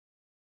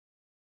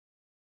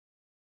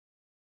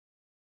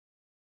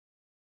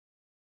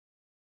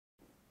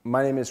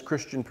My name is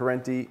Christian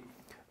Parenti.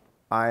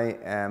 I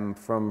am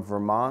from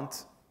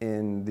Vermont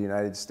in the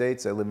United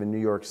States. I live in New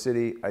York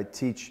City. I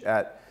teach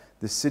at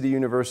the City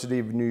University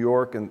of New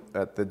York and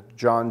at the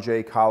John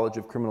Jay College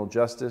of Criminal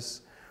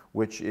Justice,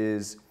 which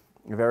is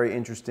a very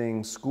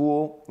interesting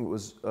school. It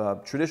was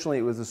traditionally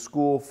it was a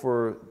school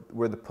for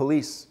where the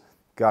police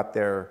got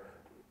their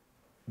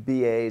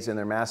BAs and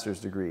their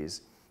master's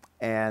degrees.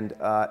 And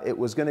it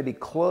was going to be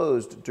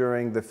closed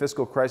during the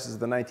fiscal crisis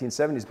of the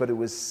 1970s, but it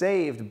was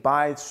saved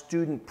by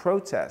student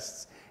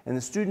protests. And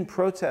the student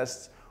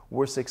protests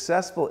were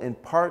successful in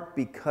part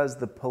because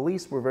the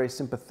police were very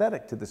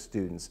sympathetic to the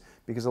students,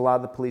 because a lot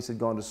of the police had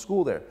gone to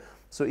school there.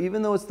 So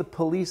even though it's the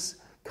police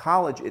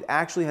college, it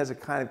actually has a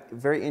kind of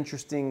very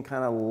interesting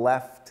kind of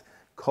left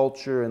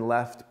culture and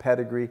left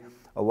pedigree.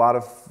 A lot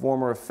of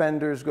former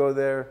offenders go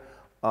there.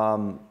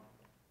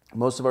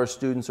 Most of our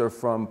students are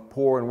from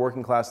poor and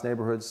working class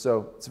neighborhoods,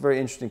 so it's a very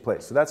interesting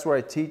place. So that's where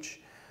I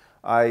teach.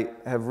 I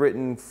have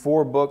written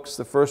 4 books.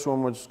 The first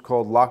one was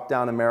called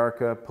Lockdown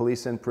America,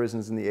 Police and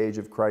Prisons in the Age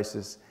of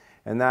Crisis.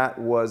 And that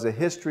was a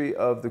history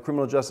of the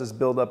criminal justice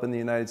buildup in the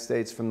United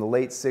States from the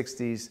late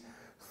 60s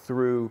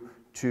through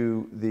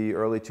to the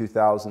early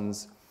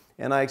 2000s.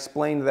 And I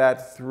explained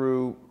that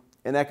through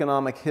an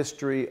economic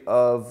history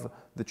of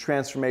the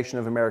transformation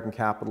of American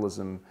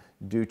capitalism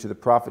due to the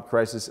profit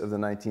crisis of the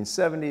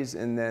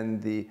 1970s and then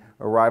the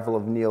arrival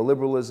of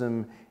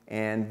neoliberalism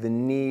and the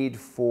need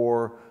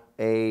for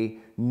a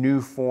new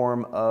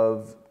form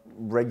of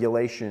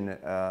regulation,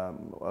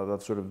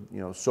 of sort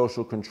of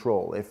social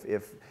control.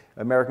 If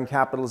American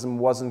capitalism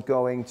wasn't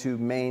going to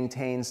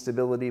maintain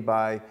stability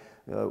by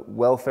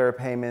welfare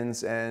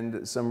payments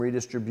and some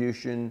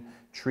redistribution,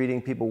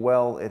 treating people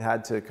well, it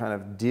had to kind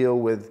of deal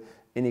with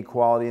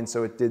inequality, and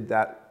so it did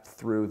that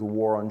through the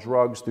war on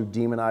drugs, through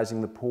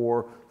demonizing the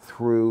poor,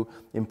 through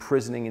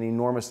imprisoning an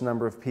enormous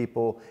number of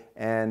people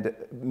and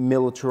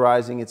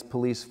militarizing its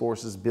police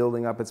forces,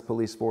 building up its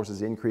police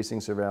forces, increasing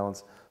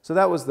surveillance. So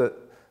that was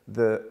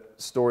the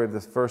story of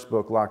the first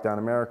book, Lockdown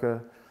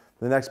America.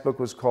 The next book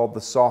was called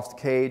The Soft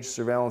Cage,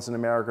 Surveillance in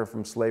America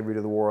from Slavery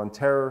to the War on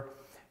Terror.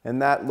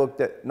 And that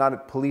looked at, not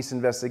at police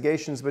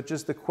investigations, but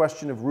just the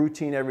question of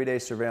routine everyday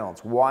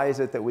surveillance. Why is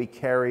it that we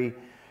carry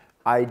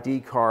ID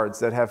cards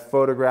that have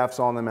photographs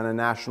on them and a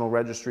national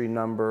registry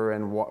number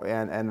and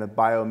the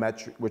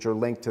biometric, which are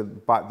linked to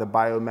the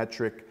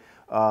biometric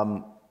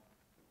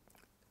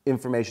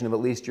information of at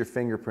least your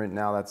fingerprint?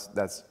 Now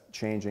that's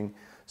changing.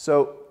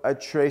 So I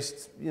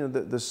traced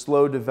the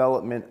slow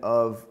development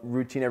of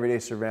routine everyday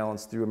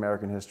surveillance through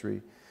American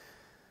history.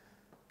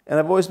 And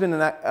I've always been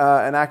an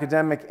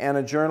academic and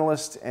a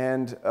journalist,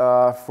 and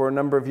for a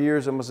number of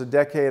years, almost a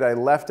decade, I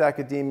left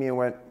academia and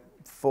went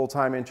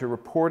full-time into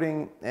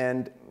reporting,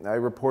 and I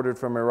reported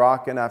from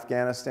Iraq and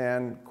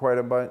Afghanistan quite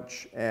a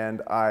bunch,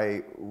 and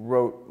I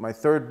wrote, my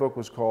third book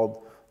was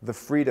called The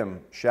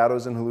Freedom,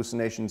 Shadows and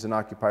Hallucinations in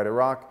Occupied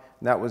Iraq,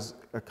 and that was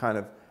a kind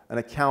of an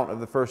account of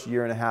the first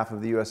year and a half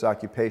of the US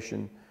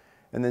occupation.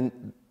 And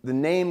then the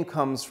name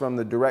comes from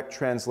the direct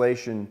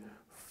translation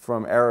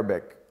from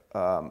Arabic,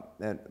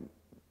 and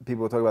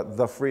people will talk about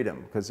the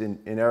freedom, because in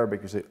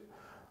Arabic you say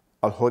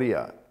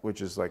al-hurriya,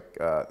 which is like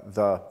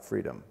the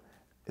freedom.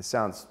 It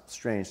sounds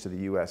strange to the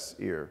US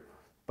ear,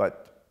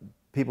 but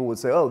people would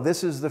say, oh,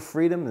 this is the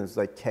freedom. There's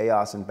like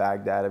chaos in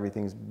Baghdad,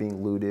 everything's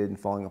being looted and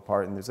falling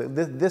apart, and they say,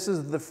 this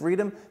is the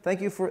freedom?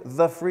 Thank you for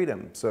the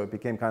freedom. So it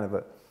became kind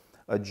of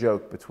a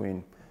joke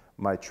between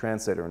my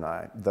translator and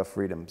I, the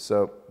freedom.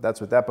 So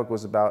that's what that book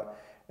was about.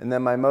 And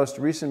then my most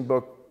recent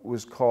book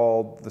was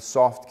called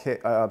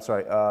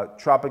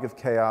Tropic of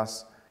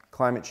Chaos,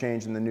 Climate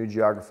Change and the New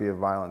Geography of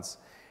Violence.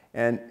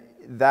 And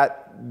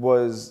that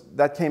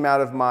came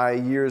out of my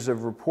years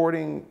of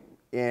reporting,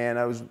 and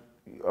I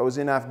was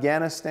in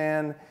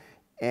Afghanistan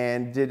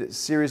and did a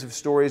series of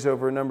stories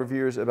over a number of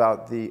years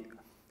about the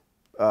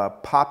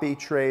poppy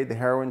trade, the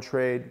heroin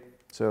trade.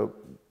 So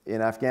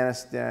in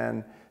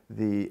Afghanistan,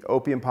 the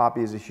opium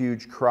poppy is a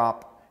huge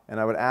crop, and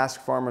I would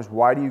ask farmers,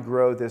 why do you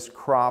grow this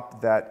crop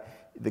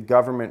that the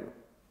government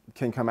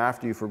can come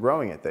after you for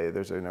growing it?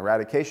 There's an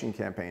eradication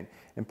campaign.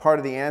 And part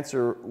of the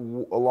answer,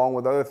 along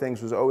with other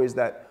things, was always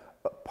that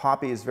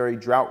poppy is very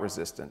drought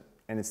resistant,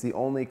 and it's the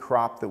only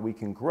crop that we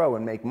can grow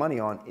and make money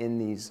on in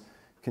these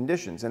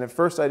conditions. And at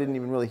first I didn't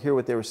even really hear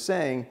what they were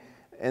saying,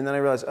 and then I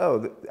realized,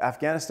 oh,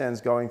 Afghanistan's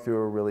going through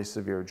a really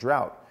severe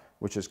drought,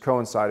 which has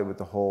coincided with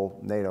the whole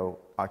NATO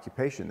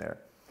occupation there.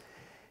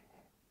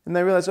 And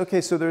I realized,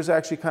 okay, so there's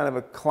actually kind of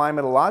a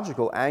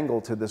climatological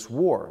angle to this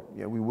war.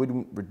 We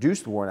wouldn't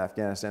reduce the war in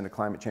Afghanistan to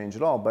climate change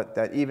at all, but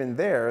that even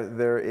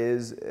there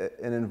is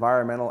an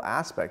environmental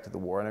aspect to the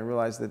war. And I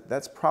realized that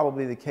that's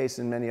probably the case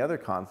in many other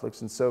conflicts.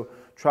 And so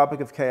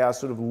Tropic of Chaos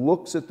sort of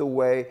looks at the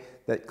way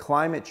that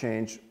climate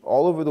change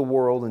all over the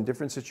world in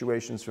different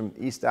situations, from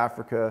East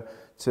Africa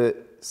to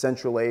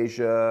Central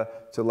Asia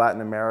to Latin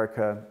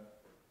America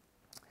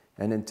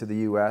and into the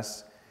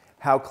US,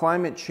 how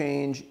climate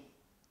change,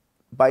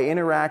 by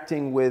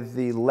interacting with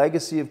the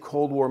legacy of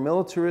Cold War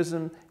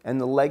militarism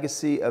and the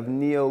legacy of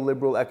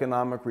neoliberal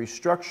economic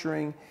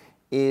restructuring,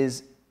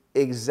 is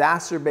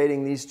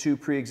exacerbating these two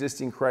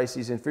pre-existing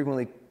crises and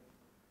frequently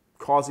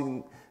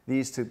causing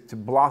these to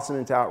blossom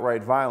into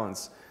outright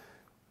violence.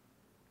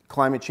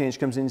 Climate change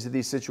comes into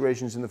these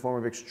situations in the form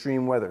of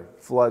extreme weather,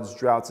 floods,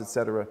 droughts,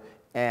 etc.,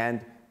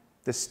 and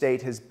the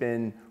state has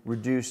been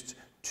reduced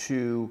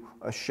to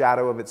a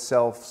shadow of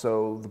itself,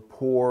 so the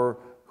poor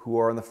who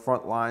are on the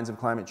front lines of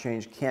climate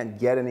change can't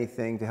get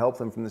anything to help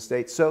them from the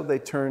state, so they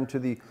turn to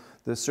the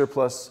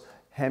surplus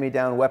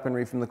hand-me-down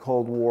weaponry from the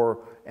Cold War,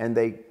 and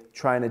they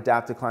try and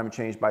adapt to climate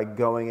change by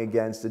going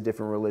against a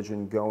different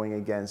religion, going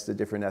against a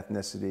different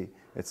ethnicity,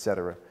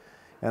 etc.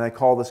 And I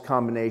call this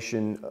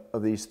combination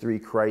of these three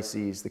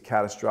crises the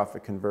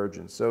catastrophic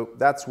convergence. So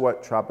that's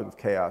what Tropic of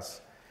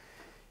Chaos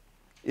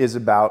is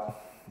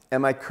about.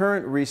 And my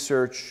current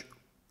research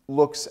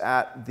looks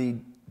at the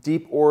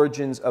deep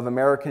origins of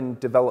American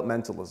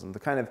developmentalism,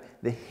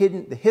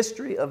 the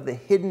history of the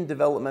hidden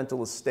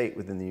developmentalist state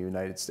within the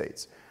United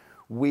States.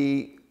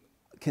 We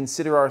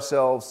consider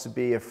ourselves to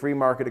be a free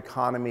market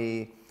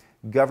economy.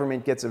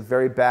 Government gets a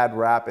very bad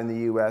rap in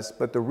the US,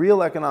 but the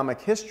real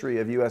economic history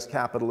of US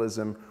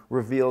capitalism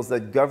reveals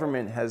that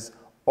government has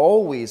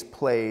always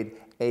played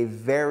a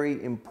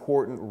very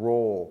important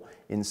role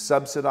in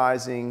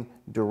subsidizing,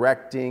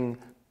 directing,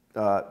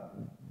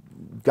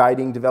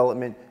 guiding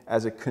development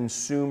as a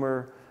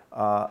consumer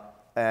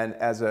and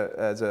as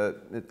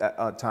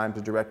at times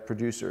a direct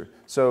producer.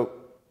 So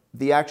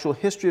the actual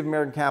history of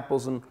American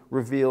capitalism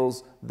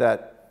reveals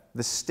that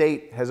the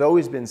state has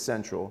always been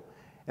central.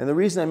 And the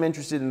reason I'm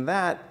interested in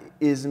that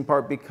is in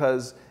part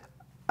because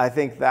I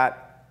think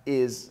that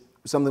is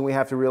something we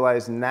have to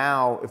realize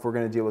now if we're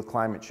going to deal with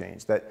climate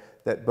change,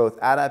 that both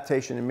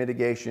adaptation and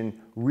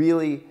mitigation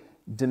really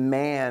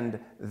demand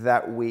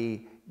that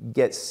we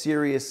get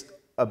serious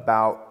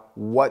about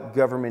what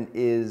government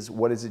is,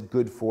 what is it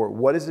good for,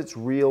 what is its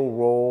real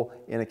role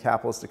in a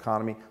capitalist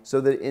economy, so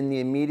that in the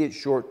immediate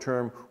short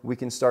term we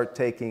can start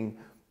taking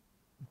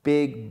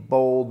big,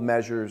 bold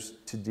measures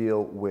to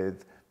deal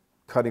with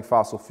cutting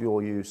fossil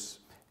fuel use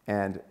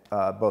and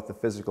both the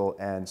physical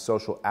and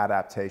social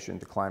adaptation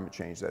to climate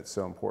change that's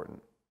so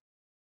important.